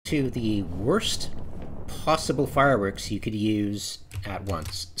to the worst possible fireworks you could use at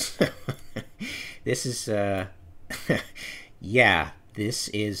once. This is, yeah, this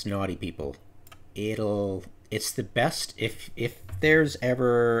is naughty, people. It's the best if there's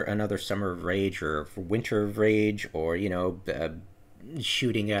ever another Summer of Rage or Winter of Rage, or, you know,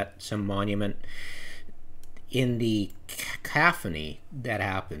 shooting at some monument. In the cacophony that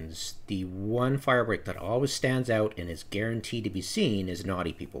happens, the one firework that always stands out and is guaranteed to be seen is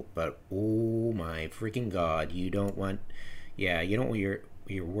naughty, people. But oh my freaking god, you don't want, yeah, you don't want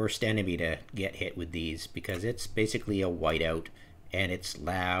your worst enemy to get hit with these, because it's basically a whiteout, and it's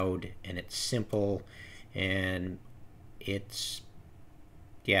loud, and it's simple, and it's,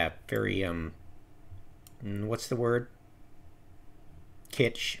 yeah, very what's the word?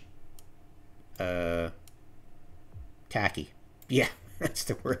 Kitsch. Tacky. Yeah, that's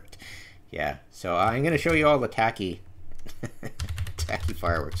the word. Yeah, so I'm going to show you all the tacky tacky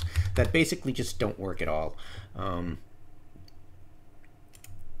fireworks that basically just don't work at all.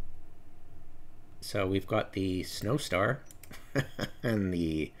 So we've got the snowstar and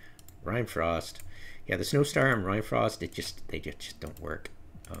the rimefrost. Yeah, the snowstar and rimefrost, they just don't work.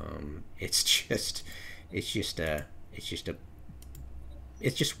 It's just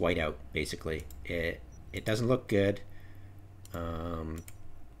whiteout, basically. It doesn't look good.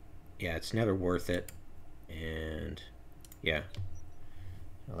 Yeah, it's never worth it. And yeah,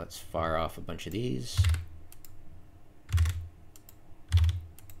 let's fire off a bunch of these.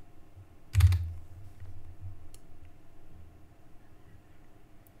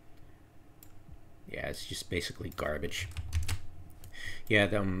 Yeah, it's just basically garbage. Yeah,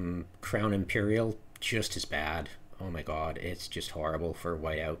 the Crown Imperial, just as bad. Oh my god, it's just horrible for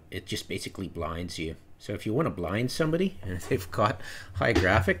whiteout. It just basically blinds you. So if you want to blind somebody and they've got high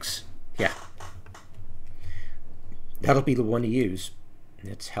graphics, yeah, that'll be the one to use.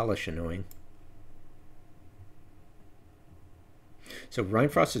 It's hellish annoying. So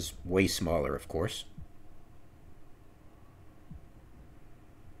rimefrost is way smaller, of course.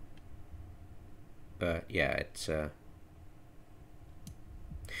 But yeah, it's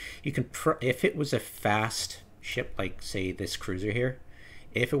you can if it was a fast ship, like say this cruiser here,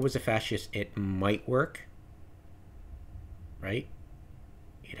 if it was a fast ship, it might work, right?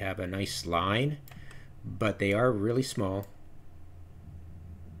 You'd have a nice line, but they are really small,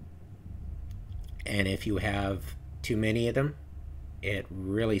 and if you have too many of them, it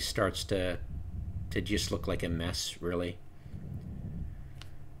really starts to just look like a mess, really.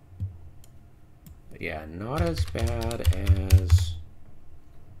 But yeah, not as bad as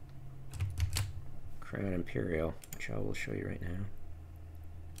Crown Imperial, which I will show you right now.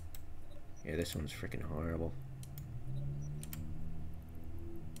 Yeah, this one's freaking horrible.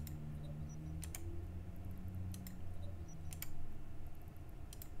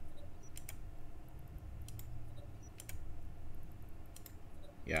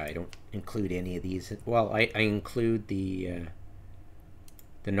 Yeah, I don't include any of these. Well, I include the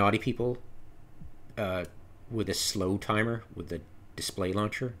naughty people with a slow timer with the display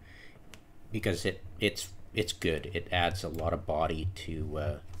launcher, because it's good. It adds a lot of body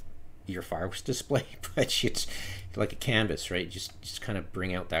to your fireworks display, but it's like a canvas, right? Just kind of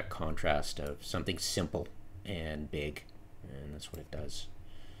bring out that contrast of something simple and big, and that's what it does.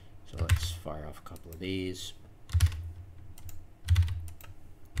 So let's fire off a couple of these.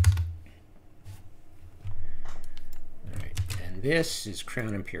 All right, and this is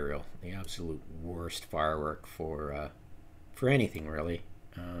Crown Imperial, the absolute worst firework for anything, really.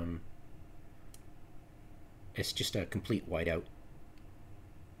 It's just a complete whiteout.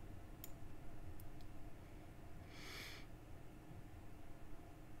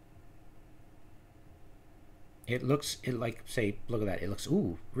 It looks, like, say, look at that. It looks,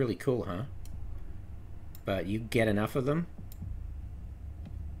 ooh, really cool, huh? But you get enough of them,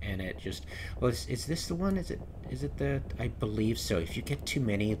 and it just, well, is this the one? Is it the, I believe so. If you get too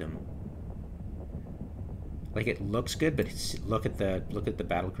many of them, like, it looks good, but it's, look at the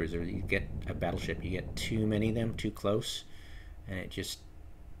battle cruiser. You get a battleship, you get too many of them, too close, and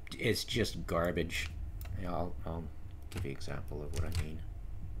it's just garbage. I'll give you an example of what I mean.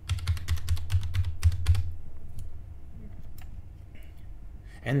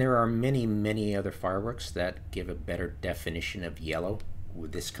 And there are many other fireworks that give a better definition of yellow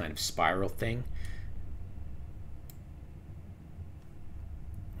with this kind of spiral thing.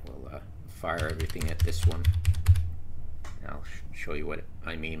 We'll fire everything at this one. I'll show you what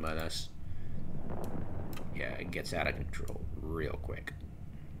I mean by this. Yeah, it gets out of control real quick.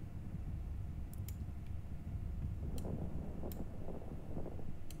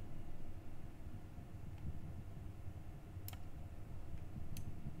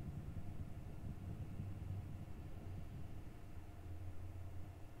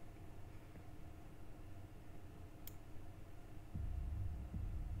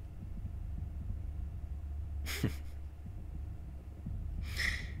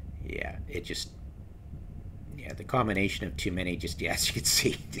 Yeah, it just, yeah, the combination of too many just, yeah, as you can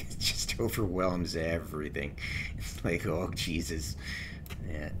see, it just overwhelms everything. It's like, oh, Jesus.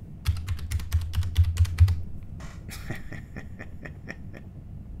 Yeah.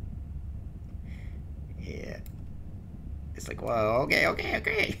 Yeah. It's like, well, okay, okay,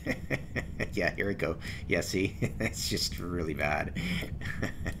 okay. Yeah, here we go. Yeah, see? It's just really bad.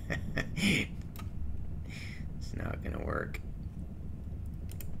 It's not gonna work.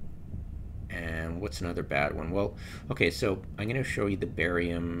 And what's another bad one? Well, okay, so I'm gonna show you the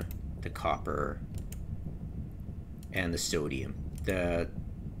barium, the copper, and the sodium. The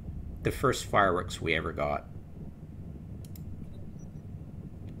first fireworks we ever got.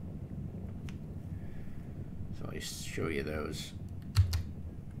 So I'll just show you those.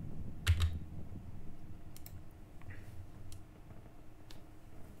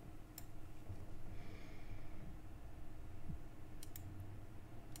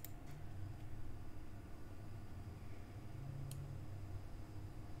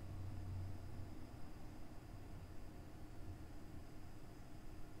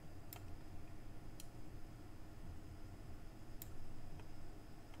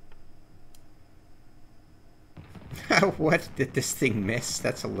 What did this thing miss?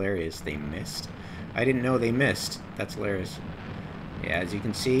 That's hilarious. They missed. I didn't know they missed. That's hilarious. Yeah, as you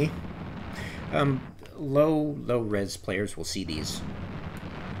can see, low res players will see these,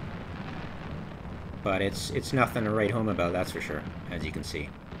 but it's nothing to write home about. That's for sure. As you can see.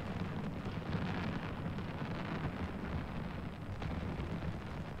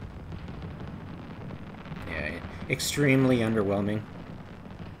 Yeah, extremely underwhelming.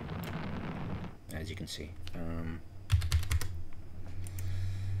 As you can see.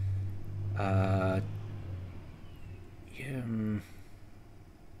 Yeah.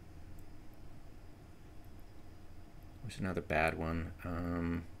 What's another bad one?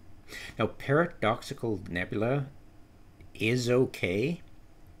 Now, paradoxical nebula is okay.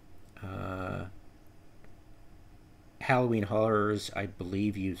 Halloween Horrors, I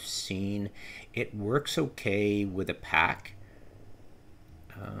believe you've seen. It works okay with a pack.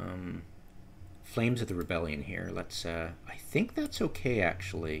 Flames of the Rebellion here. Let's. I think that's okay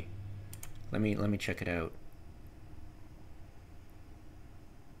actually. Let me check it out.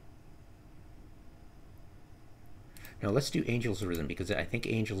 Now let's do Angels Arisen, because I think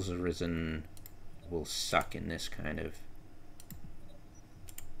Angels Arisen will suck in this kind of.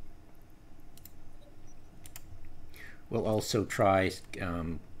 We'll also try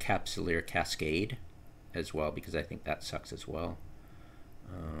capsule or cascade as well, because I think that sucks as well.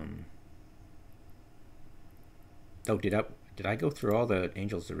 Oh, did I go through all the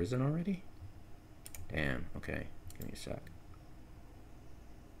Angels Arisen already? Damn. Okay, give me a sec.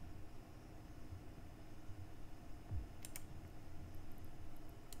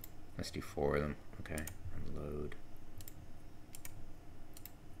 Let's do 4 of them. Okay, unload.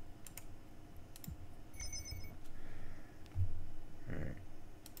 All right.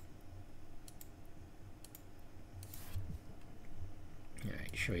 All right,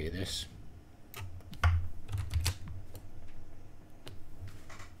 show you this.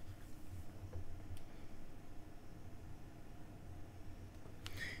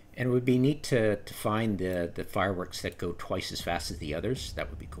 And it would be neat to find the fireworks that go twice as fast as the others. That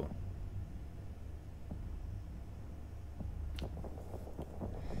would be cool.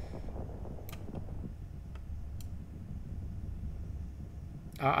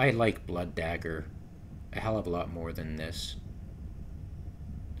 I like Blood Dagger a hell of a lot more than this.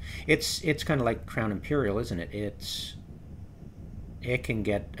 It's kind of like Crown Imperial, isn't it? It can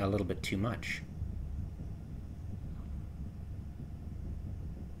get a little bit too much.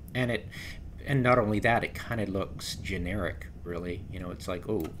 And not only that, it kind of looks generic, really. You know, it's like,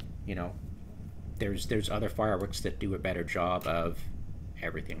 oh, you know, there's other fireworks that do a better job of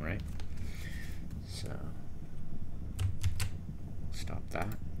everything, right? So stop that.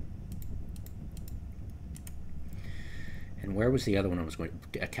 And where was the other one I was going?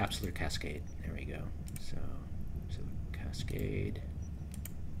 A capsule or cascade. There we go. So cascade.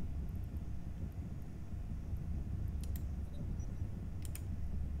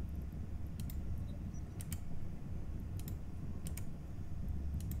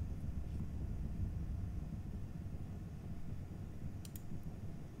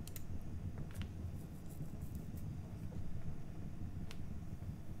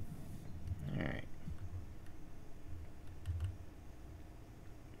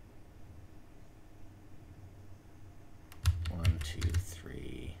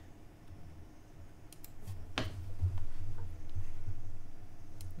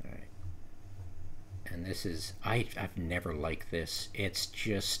 This is I've never liked this. It's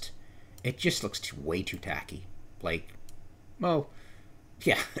just It just looks way too tacky. Like, well,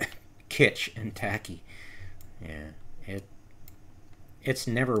 yeah, kitsch and tacky. Yeah, it's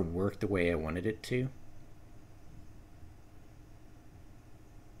never worked the way I wanted it to.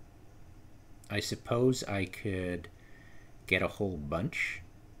 I suppose I could get a whole bunch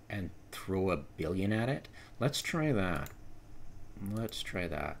and throw a billion at it. Let's try that. Let's try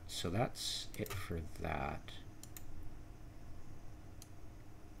that. So that's it for that.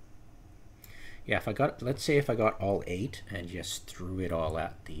 Yeah, if I got, let's say if I got all 8 and just threw it all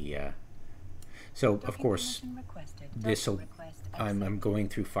at the, so of course, this'll, I'm going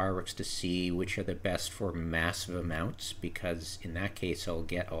through fireworks to see which are the best for massive amounts, because in that case I'll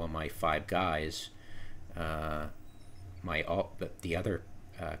get all my 5 guys, the other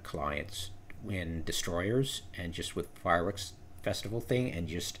clients win destroyers, and just with fireworks festival thing, and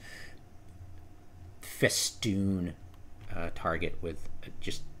just festoon target with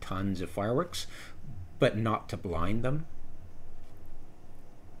just tons of fireworks, but not to blind them.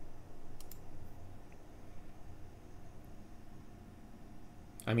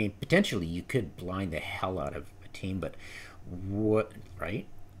 I mean, potentially you could blind the hell out of a team, but what, right?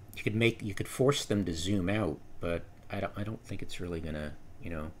 You could force them to zoom out, but I don't think it's really gonna,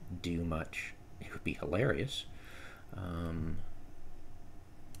 do much. It would be hilarious. I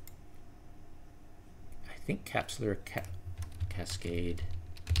think capsular cascade,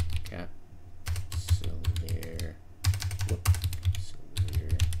 capsular,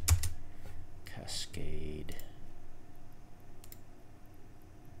 capsular cascade.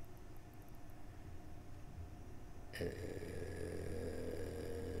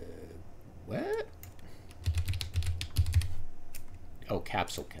 What? Oh,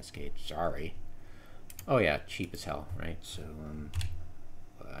 capsule cascade. Sorry. Oh yeah, cheap as hell, right? So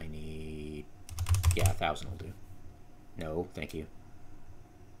I need, yeah, 1,000 will do. No, thank you.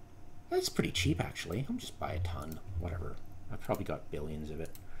 That's pretty cheap, actually. I'll just buy a ton. Whatever. I've probably got billions of it.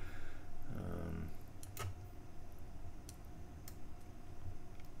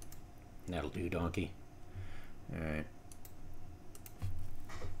 That'll do, donkey. Alright.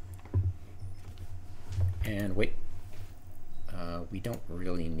 And wait. We don't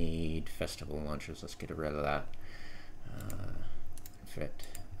really need festival launchers. Let's get rid of that. Fit,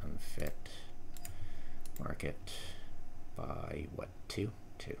 unfit, market, buy what? 2?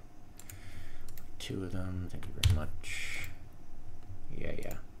 2. 2 of them. Thank you very much.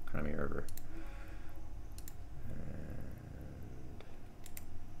 Yeah. Crimea River. And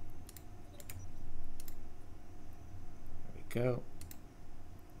there we go.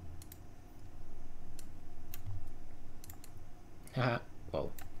 Haha,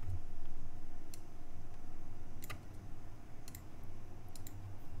 lol.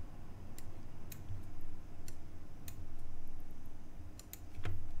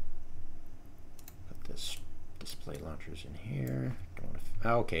 Put this display launchers in here. Don't want to.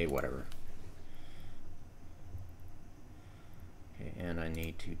 Okay, whatever. Okay, and I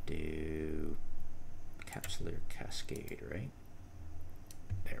need to do capsular cascade, right?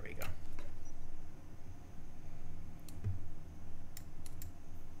 There we go.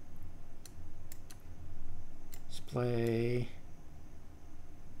 Display.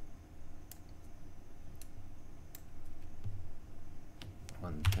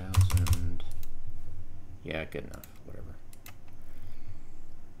 $1,000. Yeah, good enough. Whatever.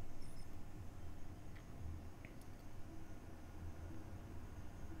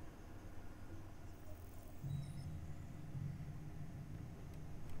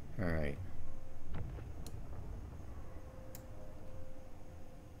 All right.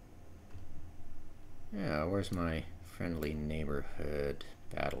 Yeah, where's my friendly neighborhood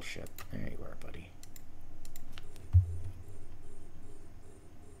battleship? There you are, buddy.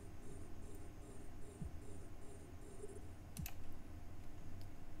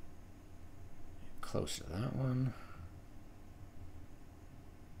 Close to that one.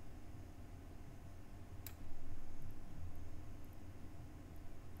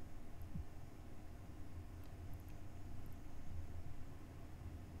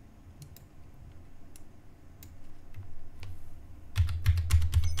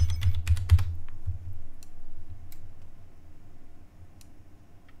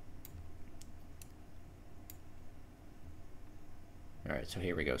 All right, so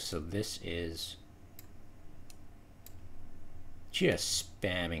here we go. So this is just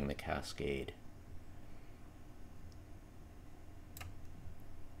spamming the cascade.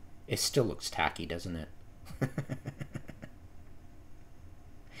 It still looks tacky, doesn't it?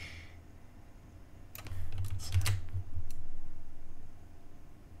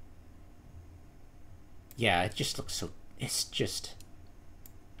 Yeah, it just looks so, it's just,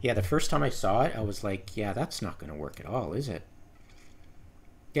 Yeah, the first time I saw it, I was like, yeah, that's not going to work at all, is it?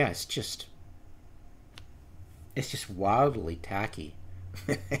 Yeah, it's just wildly tacky.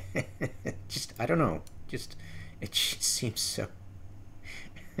 Just, I don't know. Just, it just seems so.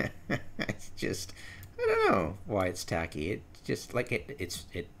 It's just, I don't know why it's tacky. It just like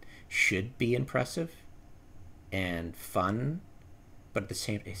it should be impressive and fun, but at the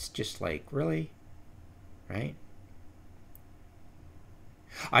same, it's just like really, right?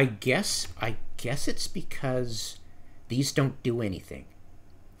 I guess it's because these don't do anything,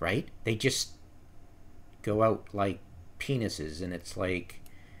 right? They just go out like penises, and it's like,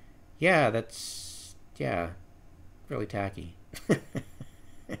 yeah, that's yeah, really tacky.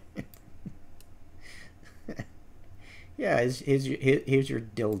 Yeah, here's your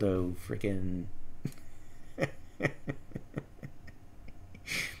dildo, freaking.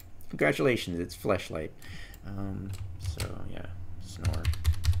 Congratulations, it's fleshlight. So yeah, snore.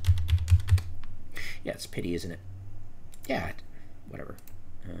 Yeah, it's pity, isn't it? Yeah, whatever.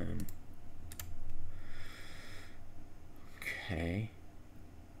 Okay.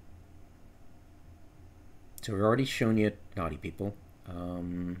 So we've already shown you naughty people.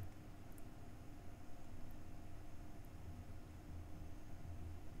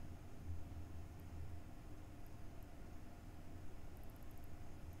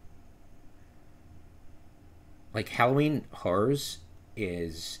 Like Halloween horrors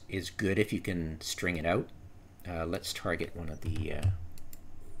is good if you can string it out. Let's target one of the.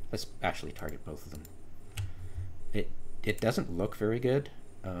 Let's actually target both of them. It doesn't look very good.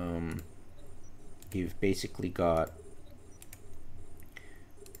 You've basically got.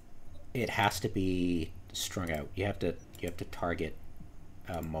 It has to be strung out. You have to target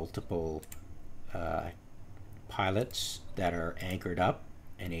multiple pilots that are anchored up,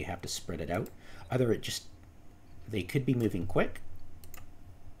 and you have to spread it out. Other it just they could be moving quick.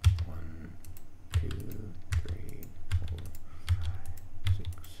 1, 2, 3, 4, 5, 6,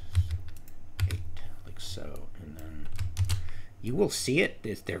 7, 8, like so, and then you will see it.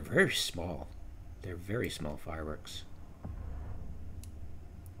 They're very small. They're very small fireworks.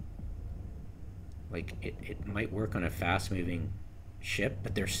 Like it might work on a fast-moving ship,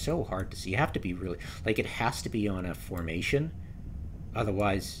 but they're so hard to see. You have to be really like it has to be on a formation,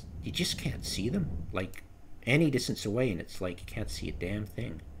 otherwise you just can't see them. Like any distance away, and it's like you can't see a damn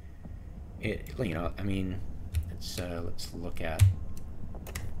thing. I mean, let's look at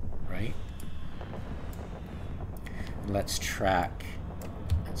right. Let's track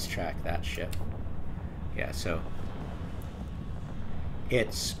that ship. Yeah, so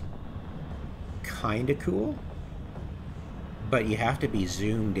it's kind of cool, but you have to be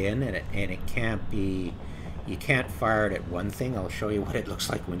zoomed in, and it can't be. You can't fire it at one thing. I'll show you what it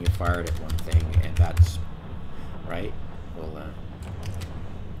looks like when you fire it at one thing, and that's right. Well,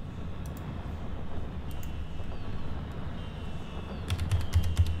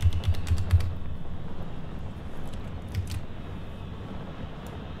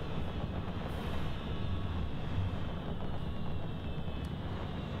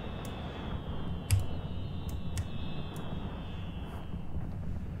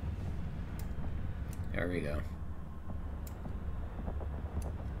 there we go.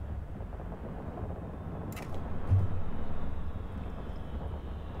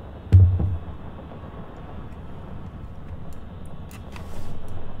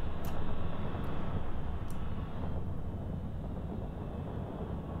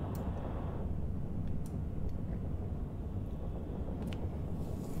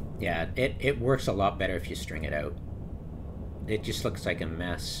 Yeah, it works a lot better if you string it out. It just looks like a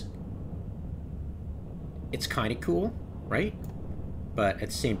mess. It's kind of cool, right? But at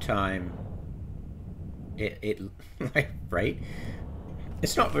the same time, it right?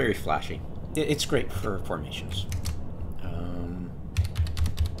 It's not very flashy. It's great for formations.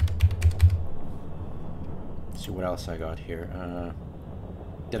 Let's see what else I got here.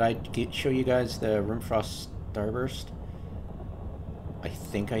 Did I show you guys the rimefrost starburst? I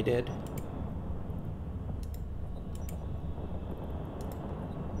think I did.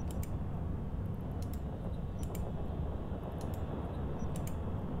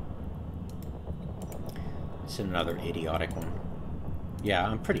 It's another idiotic one. Yeah,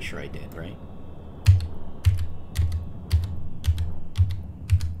 I'm pretty sure I did, right?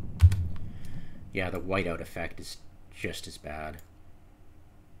 Yeah, the whiteout effect is just as bad.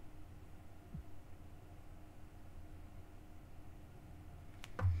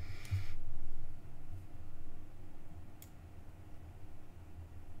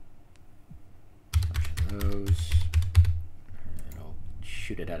 Those, and I'll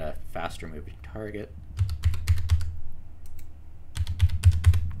shoot it at a faster moving target.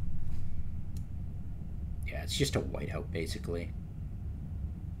 Yeah, it's just a whiteout, basically.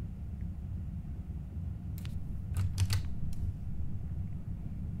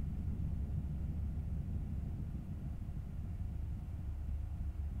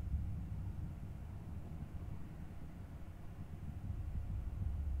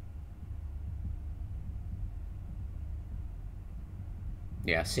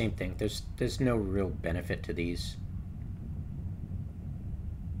 Yeah, same thing. There's no real benefit to these.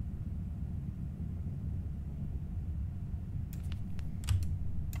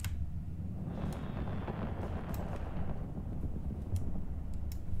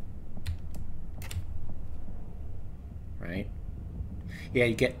 Right? Yeah,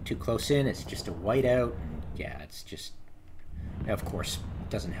 you get too close in, it's just a whiteout, and yeah, it's just... Of course, it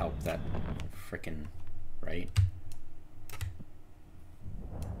doesn't help that frickin'... Right?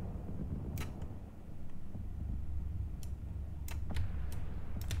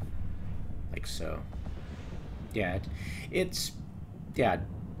 Like so. Yeah, it's... Yeah,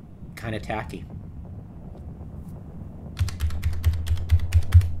 kind of tacky.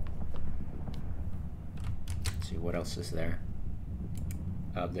 Let's see, what else is there?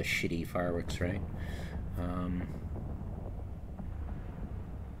 Of the shitty fireworks, right?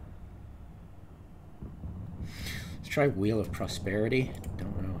 Let's try Wheel of Prosperity.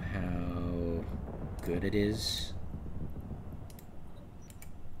 Don't know how good it is.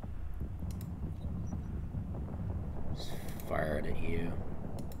 Just fire it at you.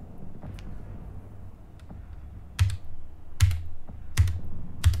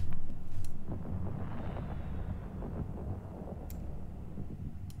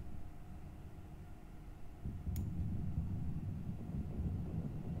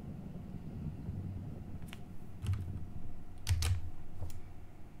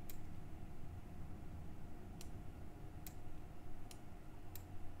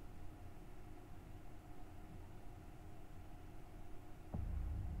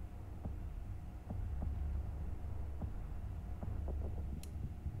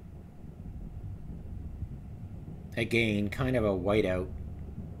 Again, kind of a whiteout.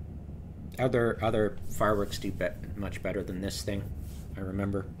 Other fireworks do much better than this thing, I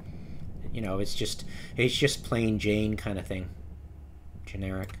remember. You know, it's just plain Jane kind of thing.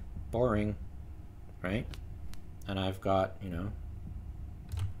 Generic. Boring. Right? And I've got, you know...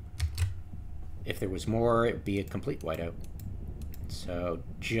 If there was more, it would be a complete whiteout. So,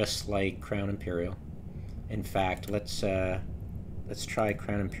 just like Crown Imperial. In fact, let's try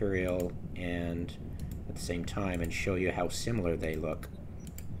Crown Imperial and... at the same time and show you how similar they look.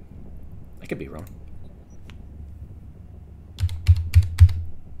 I could be wrong.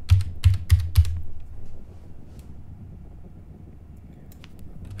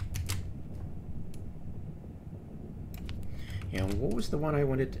 Yeah, what was the one I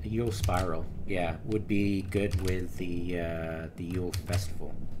wanted? Yule Spiral. Yeah, would be good with the Yule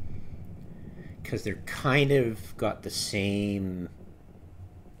Festival. Because they're kind of got the same...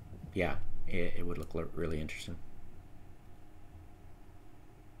 Yeah. It would look really interesting.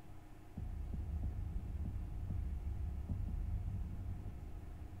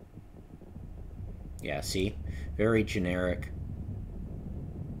 Yeah, see? Very generic.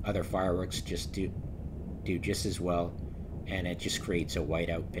 Other fireworks just do just as well, and it just creates a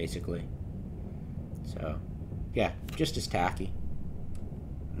whiteout, basically. So, yeah, just as tacky.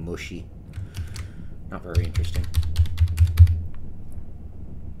 Mushy. Not very interesting.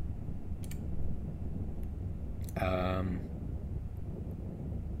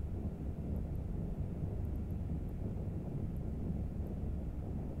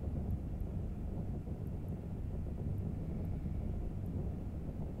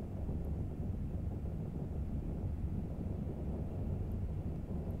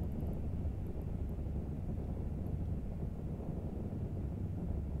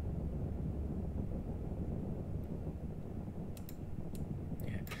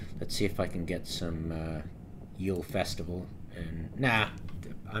 Let's see if I can get some Yule Festival. And nah,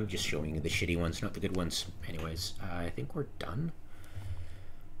 I'm just showing you the shitty ones, not the good ones. Anyways, I think we're done.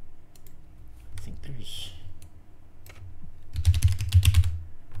 I think there's...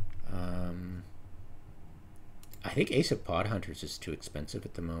 I think Ace of Pod Hunters is too expensive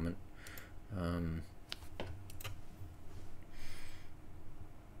at the moment.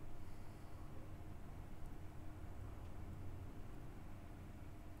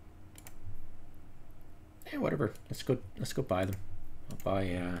 Yeah, whatever. Let's go buy them. I'll buy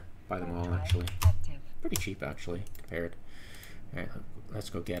them all actually. Pretty cheap actually compared. All right, let's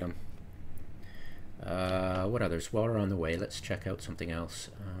go get them. What others? While we're on the way, let's check out something else.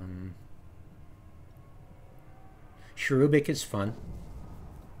 Cherubic is fun.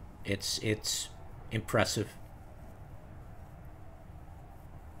 It's Impressive.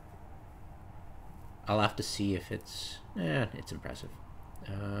 I'll have to see if it's... it's impressive.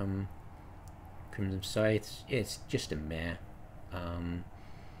 Crimson Scythes, it's just a meh.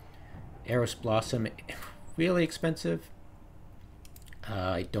 Eros Blossom, really expensive.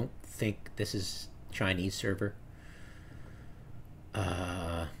 I don't think this is Chinese server.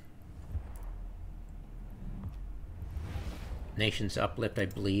 Nation's Uplift, I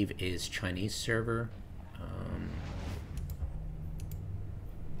believe, is Chinese server.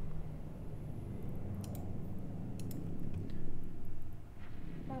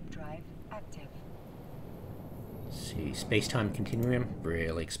 Warp drive active. Let's see, Space-Time Continuum,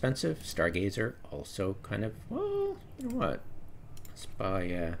 really expensive. Stargazer, also kind of, well, you know what? Let's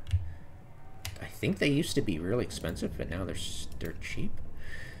buy, I think they used to be really expensive, but now they're cheap.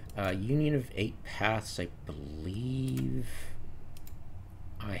 Union of 8 Paths, I believe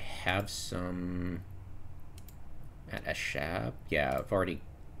I have some at Ashab. Yeah, I've already,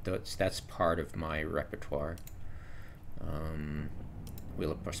 that's part of my repertoire.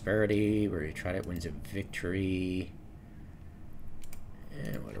 Wheel of Prosperity, we already tried it. Winds of Victory.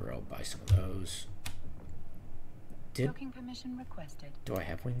 And whatever, I'll buy some of those. Docking permission requested. Do I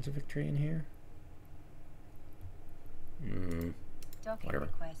have Wings of Victory in here? Docking Whatever.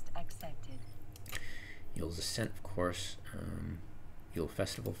 request accepted. Yule's Ascent, of course. Yule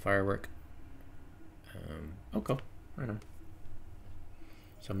Festival Firework. Oh, cool. Right on.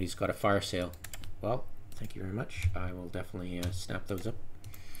 Somebody's got a fire sale. Well, thank you very much. I will definitely snap those up.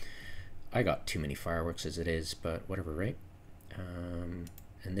 I got too many fireworks as it is, but whatever, right? And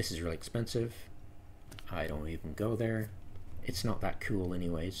this is really expensive. I don't even go there. It's not that cool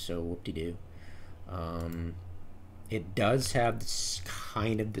anyways, so whoop-de-doo. It does have this,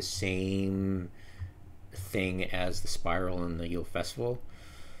 kind of the same thing as the Spiral and the Yule Festival.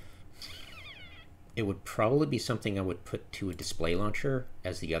 It would probably be something I would put to a display launcher,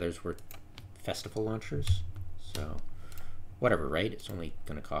 as the others were festival launchers. So, whatever, right? It's only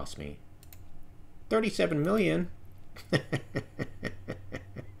going to cost me 37 million.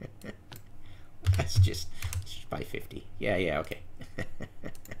 Let's just buy 50. Yeah, okay.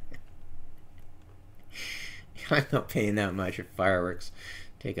 I'm not paying that much for fireworks.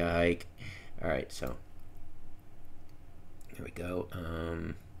 Take a hike. Alright, so here we go.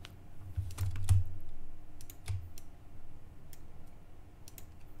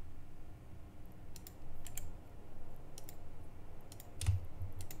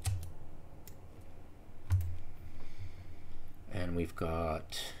 And we've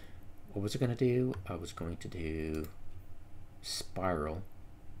got, what was I going to do? I was going to do Spiral.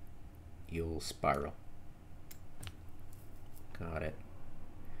 Yule Spiral. Got it.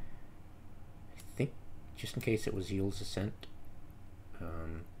 I think, just in case it was Yule's Ascent,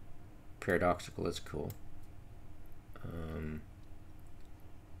 Paradoxical is cool.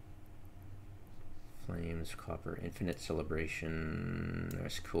 Flames, Copper, Infinite Celebration,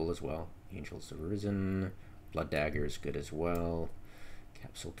 that's cool as well. Angels Arisen, Blood Dagger is good as well.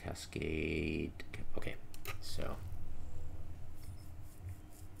 Capsule, Cascade. Okay, so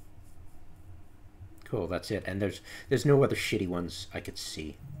cool. That's it. And there's no other shitty ones I could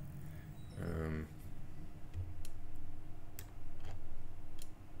see.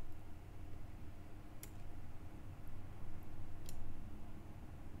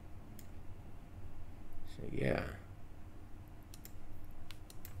 So yeah.